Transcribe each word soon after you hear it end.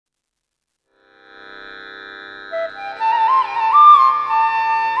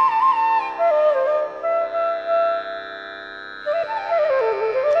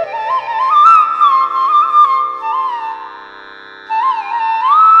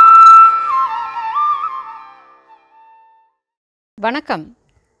Vanakkam.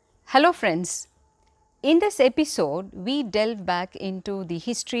 Hello friends. In this episode, we delve back into the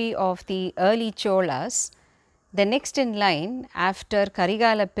history of the early Cholas, the next in line after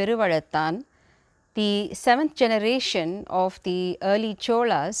Karigala Peruvadathan, the 7th generation of the early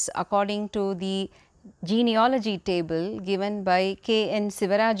Cholas according to the genealogy table given by K.N.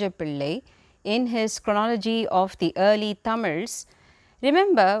 Sivaraja Pillai in his chronology of the early Tamils.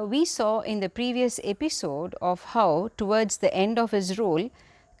 Remember, we saw in the previous episode of how towards the end of his rule,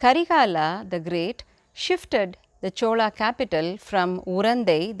 Karigala the Great shifted the Chola capital from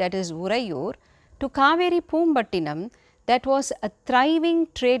Urandai, that is Urayur, to Kaveri Poombattinam, that was a thriving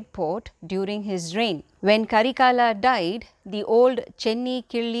trade port during his reign. When Karigala died, the old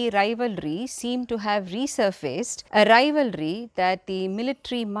Nalangkilli rivalry seemed to have resurfaced, a rivalry that the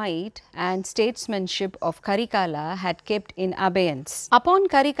military might and statesmanship of Karigala had kept in abeyance. Upon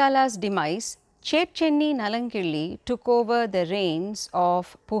Karigala's demise, Nalangkilli took over the reins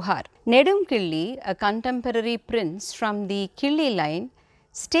of Puhar. Nedungkilli, a contemporary prince from the Killi line,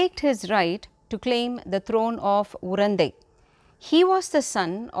 staked his right to claim the throne of Urandai. He was the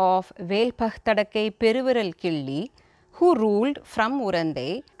son of Velpahtadakai Peruviral Killi, who ruled from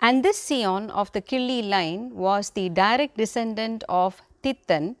Urandai, and this scion of the Killi line was the direct descendant of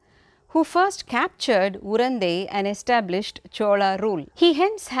Tittan, who first captured Urandai and established Chola rule. He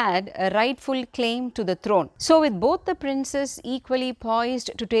hence had a rightful claim to the throne. So with both the princes equally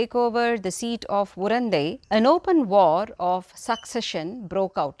poised to take over the seat of Urandai, an open war of succession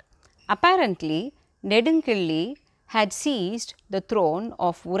broke out. Apparently, Nedungkilli had seized the throne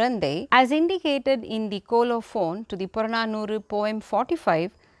of Urandai as indicated in the colophon to the Purananuru poem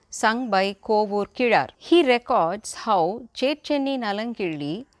 45 sung by Kovur Kilar. He records how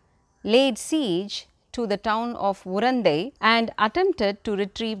Nalangkilli laid siege to the town of Urandai and attempted to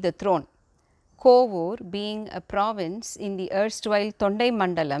retrieve the throne. Kovur being a province in the erstwhile Tondai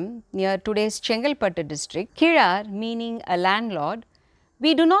Mandalam near today's Chengalpattu district, Kilar meaning a landlord.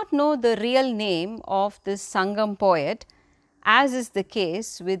 We do not know the real name of this Sangam poet, as is the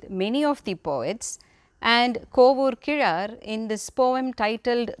case with many of the poets, and Kovur Kilar in this poem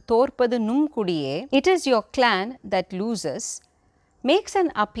titled Thorpadu Numkudiye, it is your clan that loses, makes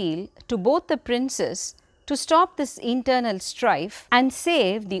an appeal to both the princes to stop this internal strife and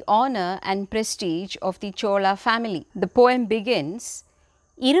save the honor and prestige of the Chola family. The poem begins,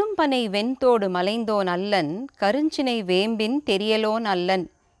 இரும்பனை வெண்தோடு மலைந்தோன் அல்லன் கருஞ்சினை வேம்பின் தெரியலோன் அல்லன்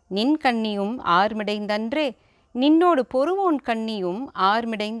நின் கண்ணியும் ஆர்மிடைந்தன்றே நின்னோடு பொறுவோன் கண்ணியும்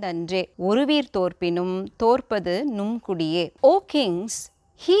ஆர்மிடைந்தன்றே ஒருவீர் தோற்பினும் தோற்பது நும்குடியே. O kings,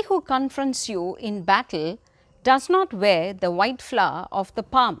 he who confronts you in battle does not wear the white flower of the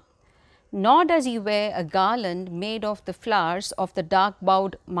palm, nor does he wear a garland made of the flowers of the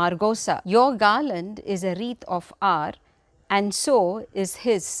dark-bowed margosa. Your garland is a wreath of R, and so is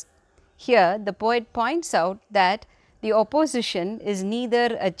his. Here the poet points out that the opposition is neither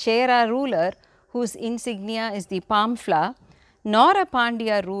a Chera ruler whose insignia is the palm flower, nor a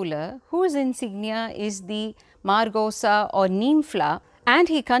Pandya ruler whose insignia is the margosa or neem flower. And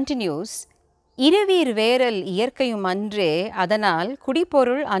he continues, இருவீர் வேரல் இயற்கையும் அன்றே அதனால்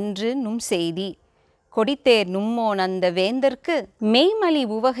குடிப்பொருள் அன்று நும் செய்தி கொடித்தேர் நும்மோன் அந்த வேந்தற்கு மெய்மலி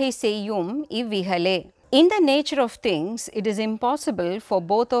உவகை செய்யும் இவ்விகலே. In the nature of things, it is impossible for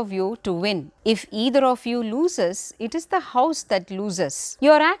both of you to win. If either of you loses, it is the house that loses.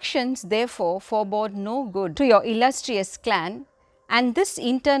 Your actions therefore forebode no good to your illustrious clan, and this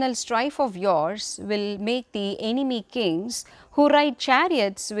internal strife of yours will make the enemy kings who ride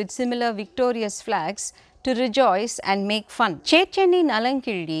chariots with similar victorious flags to rejoice and make fun.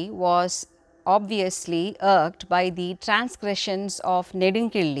 Nalangkilli was obviously irked by the transgressions of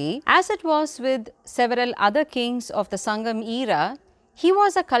Nedungkilli. As it was with several other kings of the Sangam era, he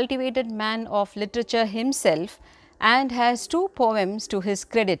was a cultivated man of literature himself and has two poems to his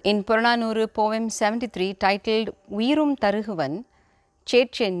credit. In Purananuru poem 73 titled Uyirum Taruguvan,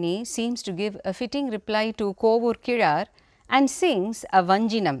 Chetchenni seems to give a fitting reply to Kovur Kilar and sings a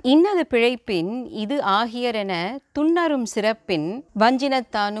Vanjinam. Innadu Pizhaipin, Idu Ahiyarena, Tunnarum Sirappin,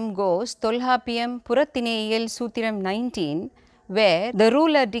 Vanjinathanum goes Tolhapiyam Purathineyil Suthiram 19, where the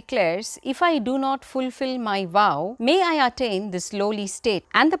ruler declares, if I do not fulfill my vow, may I attain this lowly state.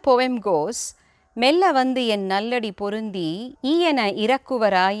 And the poem goes, மெல்ல வந்து என் நல்லடி பொருந்தி ஈயன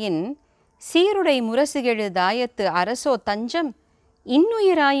இறக்குவராயின் சீருடை முரசுகெழு தாயத்து அரசோ தஞ்சம்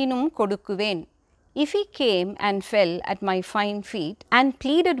இன்னுயிராயினும் கொடுக்குவேன். If he came and fell at my fine feet and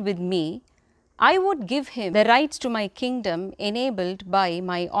pleaded with me, I would give him the rights to my kingdom enabled by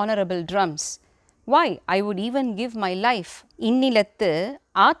my honorable drums. Why, I would even give my life. இன்னிலத்து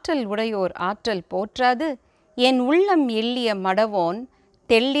ஆற்றல் உடையோர் ஆற்றல் போற்றாது என் உள்ளம் எள்ளிய மடவோன்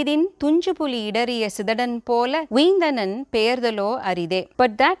தெள்ளிதின் துஞ்சுபுலி இடறிய சிதடன் போல உய்ந்தனன் பெயர்தலோ அரிதே.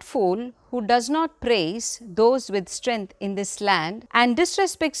 But that fool who does not praise those with strength in this land and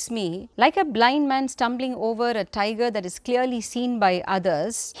disrespects me like a blind man stumbling over a tiger that is clearly seen by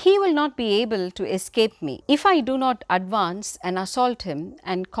others, he will not be able to escape me. If I do not advance and assault him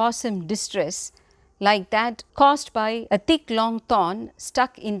and cause him distress, like that caused by a thick long thorn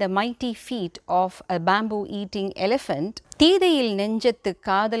stuck in the mighty feet of a bamboo eating elephant, தீதையில் நெஞ்சத்து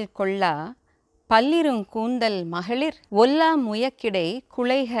காதல் கொள்ளா பல்லிருங் கூந்தல் மகளிர் ஒல்லா முயக்கிடை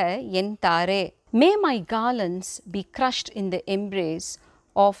குலைக என் தாரே. May my garlands be crushed in the embrace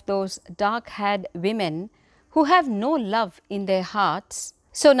of those dark-haired women who have no love in their hearts.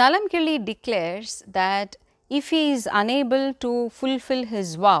 So Nalangkilli declares that if he is unable to fulfill his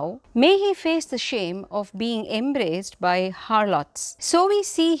vow, may he face the shame of being embraced by harlots. So we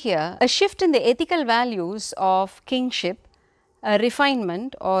see here a shift in the ethical values of kingship, a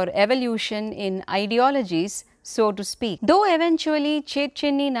refinement or evolution in ideologies, so to speak. Though eventually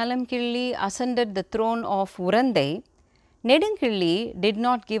Chetchenni Nalangkilli ascended the throne of Urandai, Nedungkilli did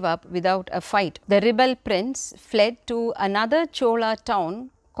not give up without a fight. The rebel prince fled to another Chola town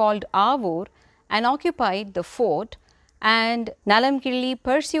called Avur and occupied the fort, and Nalangkilli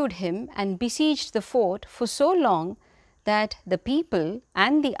pursued him and besieged the fort for so long that the people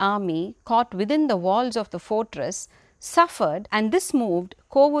and the army caught within the walls of the fortress suffered, and this moved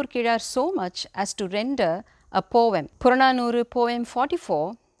Kovur Kilar so much as to render a poem, Purananuru poem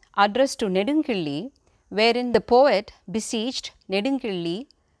 44, addressed to Nedungkilli, wherein the poet besieged Nedungkilli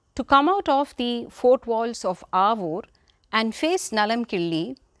to come out of the fort walls of Avur and face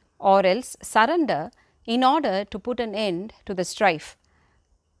Nalangkilli or else surrender in order to put an end to the strife.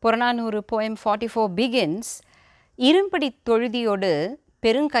 Purananuru poem 44 begins, Irumpadi தொழுதியோடு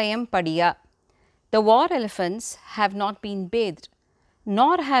பெருங்கயம் படியா. The war elephants have not been bathed,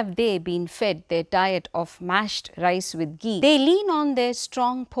 nor have they been fed their diet of mashed rice with ghee. They lean on their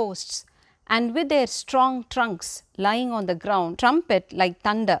strong posts and with their strong trunks lying on the ground trumpet like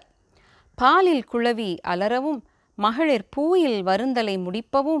thunder. பாலில் குளவி அலறவும் மகளிர் பூயில் வருந்தலை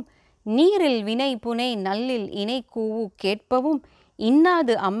முடிப்பவும் நீரில் வினை புனை நல்லில் இணை கூவு கேட்பவும்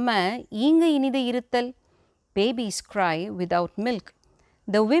இன்னாது அம்ம ஈங்கு இனிது இருத்தல். Babies cry without milk.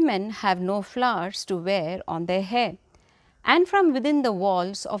 The women have no flowers to wear on their hair. And from within the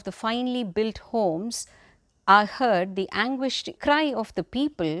walls of the finely built homes are heard the anguished cry of the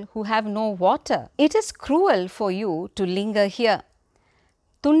people who have no water. It is cruel for you to linger here.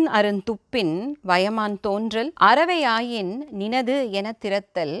 Tun அருந்துப்பின் வயமான் தோன்றல் அறவையாயின் நினது என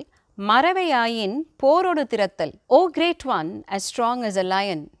திறத்தல் மறவையாயின் போரோடு திறத்தல். O great one, as strong as a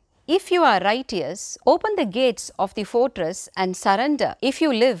lion, if you are righteous, open the gates of the fortress and surrender. If you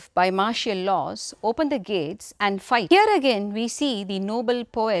live by martial laws, open the gates and fight. Here again we see the noble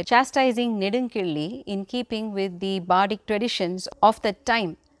poet chastising Nedungkilli in keeping with the bardic traditions of that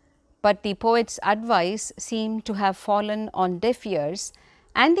time. But the poet's advice seemed to have fallen on deaf ears,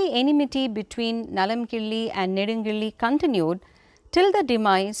 and the enmity between Nalangkilli and Nedungkilli continued till the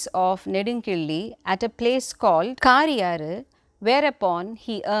demise of Nedungkilli at a place called Kariyaru, whereupon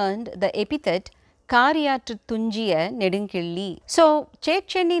he earned the epithet Kariyattu Tunjiya Nedungkilli. So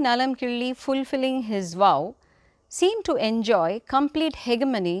Chetchenni Nalangkilli, fulfilling his vow, seemed to enjoy complete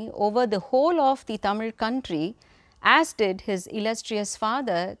hegemony over the whole of the Tamil country, as did his illustrious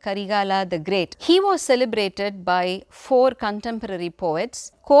father Karigala the Great. He was celebrated by 4 contemporary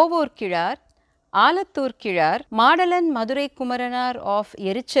poets, Kovur Kilar, Alattur Kilar, Madalan Madurai Kumaranar of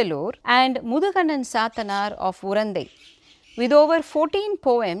Erichalur, and Mudukannan Sathanar of Urandai. With over 14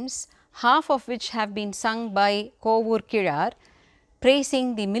 poems, half of which have been sung by Kovur Kilar,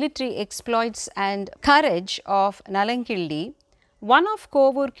 praising the military exploits and courage of Nalangkilli, one of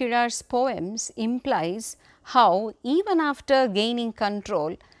Kovur Kilar's poems implies how, even after gaining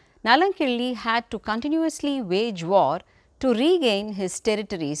control, Nalangkilli had to continuously wage war to regain his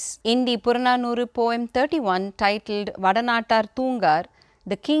territories. In the Purananuru poem 31 titled Vadanattar Thungar,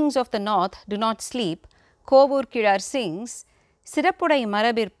 the kings of the north do not sleep, Kovur Kilar sings, சிறப்புடை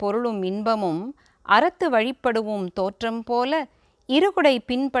மரபிற் பொருளும் இன்பமும் அறத்து வழிப்படுவும் தோற்றம் போல இருகுடை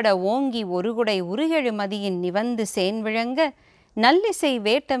பின்பட ஓங்கி ஒருகுடை உருகெழு மதியின் நிவந்து சேன்விழங்க நல்லிசை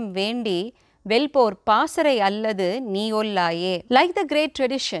வேட்டம் வேண்டி வெல்போர் பாசறை அல்லது நீயொல்லாயே. Like the great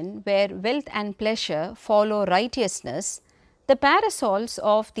tradition where wealth and pleasure follow righteousness, the parasols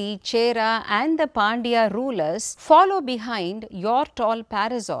of the Chera and the Pandya rulers follow behind your tall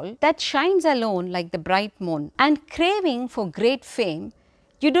parasol that shines alone like the bright moon. And craving for great fame,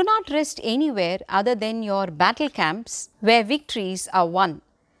 you do not rest anywhere other than your battle camps where victories are won.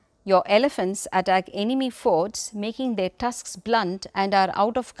 Your elephants attack enemy forts, making their tusks blunt and are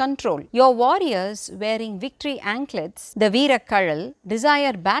out of control. Your warriors, wearing victory anklets, the Veerakaral,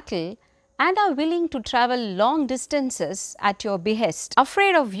 desire battle and are willing to travel long distances at your behest.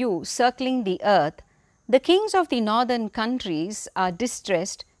 Afraid of you circling the earth, the kings of the northern countries are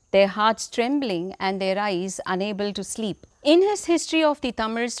distressed, their hearts trembling and their eyes unable to sleep. In his history of the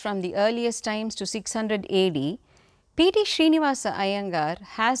Tamils from the earliest times to 600 AD, P.T. Srinivasa Iyengar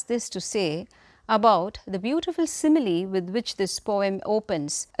has this to say about the beautiful simile with which this poem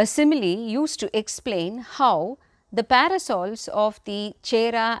opens, a simile used to explain how the parasols of the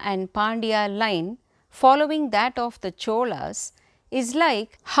Chera and Pandya line following that of the Cholas is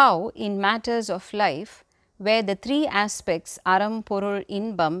like how in matters of life, where the three aspects aram, porul,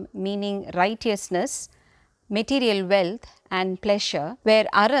 inbam, meaning righteousness, material wealth and pleasure, where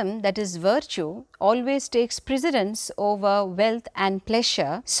aram, that is virtue, always takes precedence over wealth and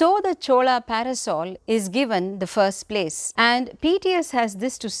pleasure, so the Chola parasol is given the first place. And PTS has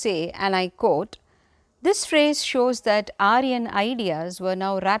this to say, and I quote, "This phrase shows that Aryan ideas were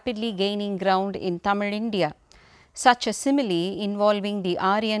now rapidly gaining ground in Tamil India. Such a simile involving the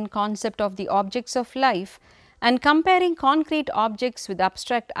Aryan concept of the objects of life and comparing concrete objects with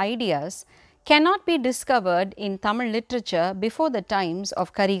abstract ideas cannot be discovered in Tamil literature before the times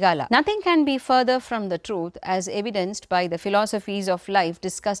of Karigala. Nothing can be further from the truth, as evidenced by the philosophies of life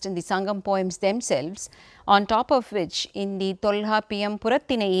discussed in the Sangam poems themselves, on top of which in the Tolhapiyam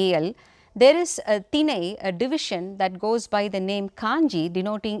Purathinayiyal there is a Tinai, a division that goes by the name Kanji,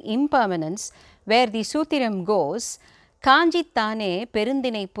 denoting impermanence, where the Suthiram goes, Kanji Thane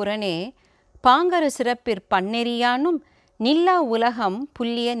Perundinai Purane Pangara Sirappir Panneriyanum Nilla Ulaham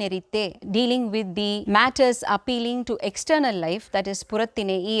Pulliya Nerite, dealing with the matters appealing to external life, that is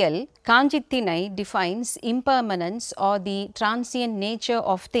Purathinayiyal. Kanjithinai defines impermanence or the transient nature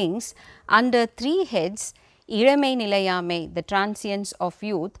of things under three heads: Ilamai Nilayame, the transience of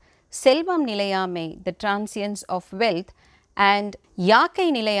youth; Selvam Nilayame, the transience of wealth; and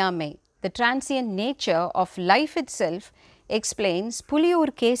Yakai Nilayame, the transient nature of life itself, explains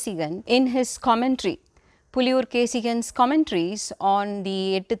Puliyur Kesigan in his commentary. Puliyur Kesigan's commentaries on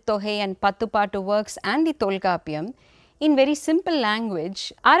the Ettuttogai and Pattupattu works and the Tolkapiyam in very simple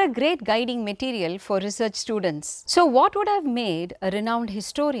language are a great guiding material for research students. So what would have made a renowned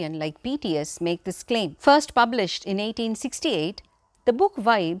historian like PTS make this claim? First published in 1868, the book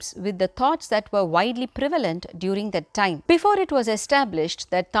vibes with the thoughts that were widely prevalent during that time. Before it was established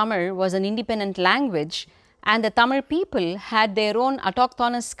that Tamil was an independent language and the Tamil people had their own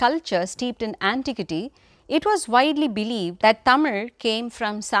autochthonous culture steeped in antiquity, it was widely believed that Tamil came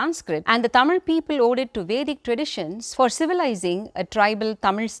from Sanskrit and the Tamil people owed it to Vedic traditions for civilizing a tribal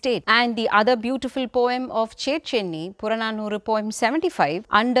Tamil state. And the other beautiful poem of Chetchenni, Purananuru poem 75,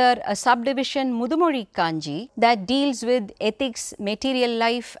 under a subdivision Mudumori Kanji that deals with ethics, material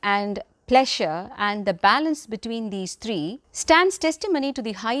life and pleasure and the balance between these three, stands testimony to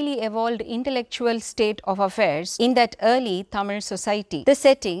the highly evolved intellectual state of affairs in that early Tamil society. The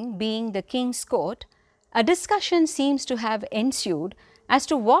setting being the king's court, a discussion seems to have ensued as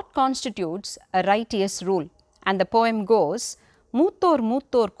to what constitutes a righteous rule, and the poem goes, "Moothor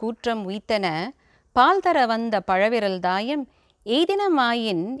moothor Kootram Uithana, Paalthara vanda Palaviral Dayam, Eidinam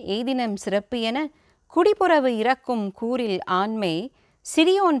Ayin, Eidinam Sirappu ena, Kudipuravu Irakkum Kooril Aanmai,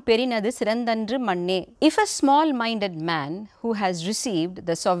 Siriyon Perinadu Sirandandru Manne." If a small-minded man who has received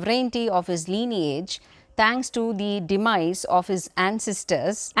the sovereignty of his lineage thanks to the demise of his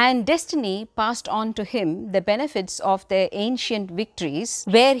ancestors, and destiny passed on to him the benefits of their ancient victories,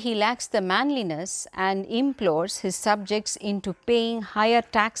 where he lacks the manliness and implores his subjects into paying higher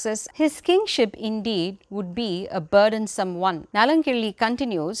taxes, his kingship indeed would be a burdensome one. Nalangkilli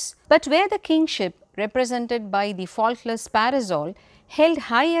continues, "But where the kingship, represented by the faultless parasol, held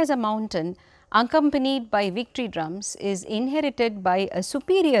high as a mountain, accompanied by victory drums, is inherited by a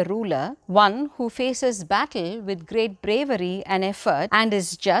superior ruler, one who faces battle with great bravery and effort and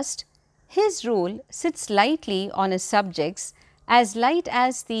is just, his rule sits lightly on his subjects, as light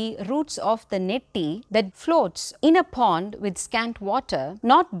as the roots of the netti that floats in a pond with scant water,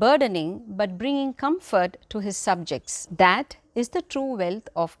 not burdening but bringing comfort to his subjects. That is the true wealth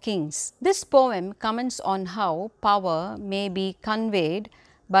of kings." This poem comments on how power may be conveyed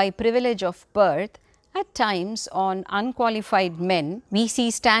by privilege of birth, at times on unqualified men. We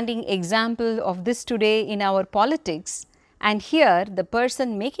see standing example of this today in our politics, and here the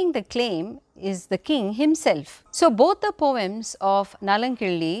person making the claim is the king himself. So both the poems of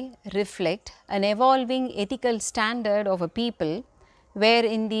Nalangkilli reflect an evolving ethical standard of a people, where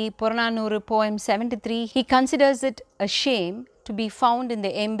in the Purananuru poem 73 he considers it a shame to be found in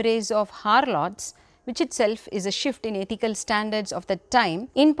the embrace of harlots, which itself is a shift in ethical standards of the time.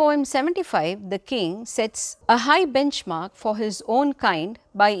 In poem 75, the king sets a high benchmark for his own kind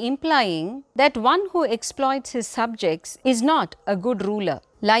by implying that one who exploits his subjects is not a good ruler.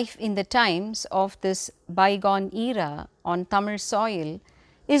 Life in the times of this bygone era on Tamil soil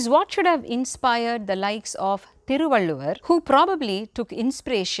is what should have inspired the likes of Thiruvalluvar, who probably took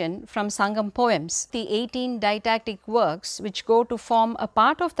inspiration from Sangam poems. The 18 didactic works which go to form a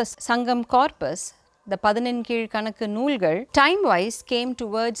part of the Sangam corpus, the Nalangkilli Kanakku Noolgal, time-wise came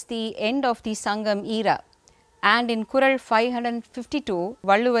towards the end of the Sangam era. And in Kural 552,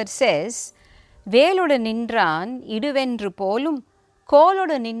 Valluvar says, Velodu nindran iduvendru polum,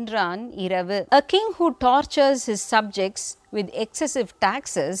 Kolodu nindran iravu. A king who tortures his subjects with excessive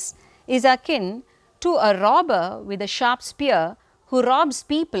taxes is akin to a robber with a sharp spear who robs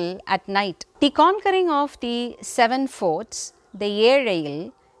people at night. The conquering of the 7 forts, the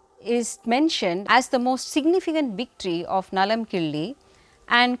Yerayil, is mentioned as the most significant victory of Nalangkilli,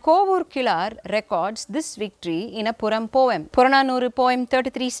 and Kovur Kilar records this victory in a Puram poem. Purananuru poem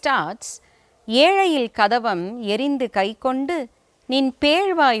 33 starts, Yerayil kadavam yerindu kaikondu, nin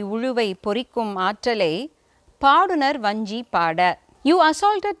pelvai uluvai porikkum aatrale, paadunar vanji paada. You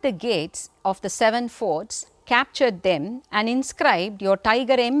assaulted the gates of the 7 forts, captured them and inscribed your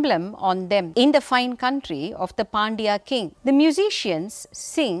tiger emblem on them in the fine country of the Pandya king. The musicians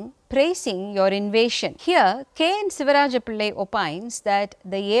sing praising your invasion. Here, K. N. Sivarajapillai opines that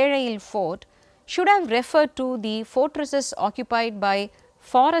the Yerayil fort should have referred to the fortresses occupied by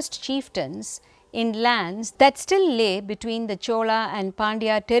forest chieftains in lands that still lay between the Chola and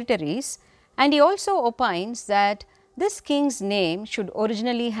Pandya territories, and he also opines that this king's name should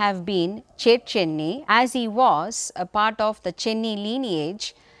originally have been Chetchenni, as he was a part of the Chenni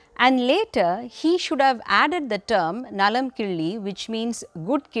lineage, and later he should have added the term Nalangkilli, which means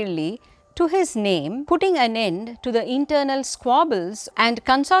good killi, to his name, putting an end to the internal squabbles and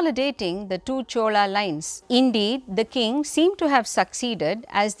consolidating the 2 Chola lines. Indeed, the king seemed to have succeeded,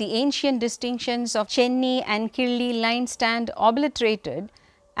 as the ancient distinctions of Chenni and Killi line stand obliterated,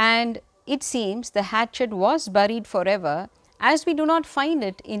 and it seems the hatchet was buried forever, as we do not find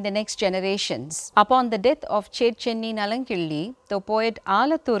it in the next generations. Upon the death of Chetchenni Nalangkilli, the poet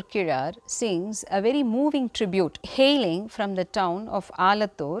Alathur Kirar sings a very moving tribute. Hailing from the town of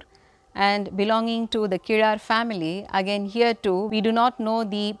Alathur and belonging to the Kirar family, again here too we do not know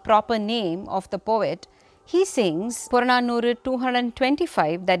the proper name of the poet, he sings Purananuru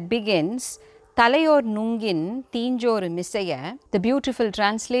 225 that begins Talayor Nungin Teenjor Misaya, the beautiful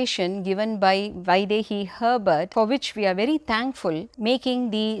translation given by Vaidehi Herbert, for which we are very thankful,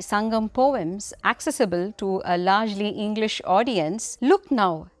 making the Sangam poems accessible to a largely English audience. Look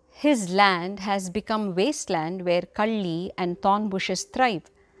now, his land has become wasteland where kalli and thorn bushes thrive.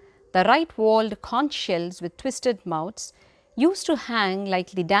 The right-walled conch shells with twisted mouths used to hang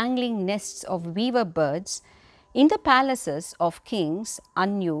like the dangling nests of weaver birds in the palaces of kings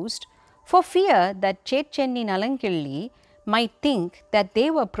unused, for fear that Chetchenni Nalangkilli might think that they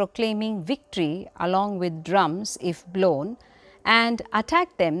were proclaiming victory along with drums if blown, and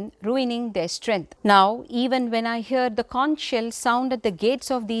attack them, ruining their strength. Now, even when I hear the conch shell sound at the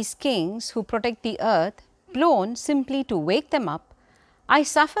gates of these kings who protect the earth, blown simply to wake them up, I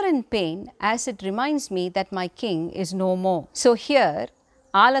suffer in pain, as it reminds me that my king is no more. So here,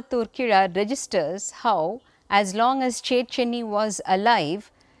 Alathur Kirar registers how, as long as Chetchenni was alive,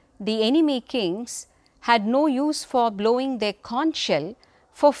 the enemy kings had no use for blowing their conch shell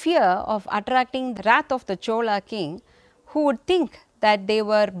for fear of attracting the wrath of the Chola king, who would think that they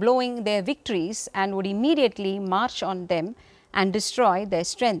were blowing their victories and would immediately march on them and destroy their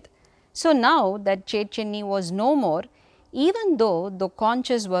strength. So now that Chetchenni was no more, even though the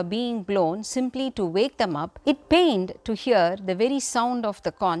conches were being blown simply to wake them up, it pained to hear the very sound of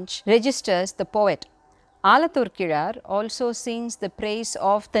the conch, registers the poet. Alathur Kirar also sings the praise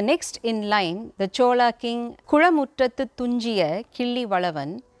of the next in line, the Chola king Kulamuttattu Tunjiya Killi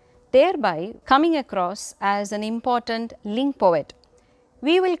Valavan, thereby coming across as an important link poet.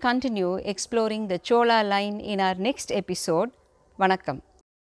 We will continue exploring the Chola line in our next episode. Vanakkam.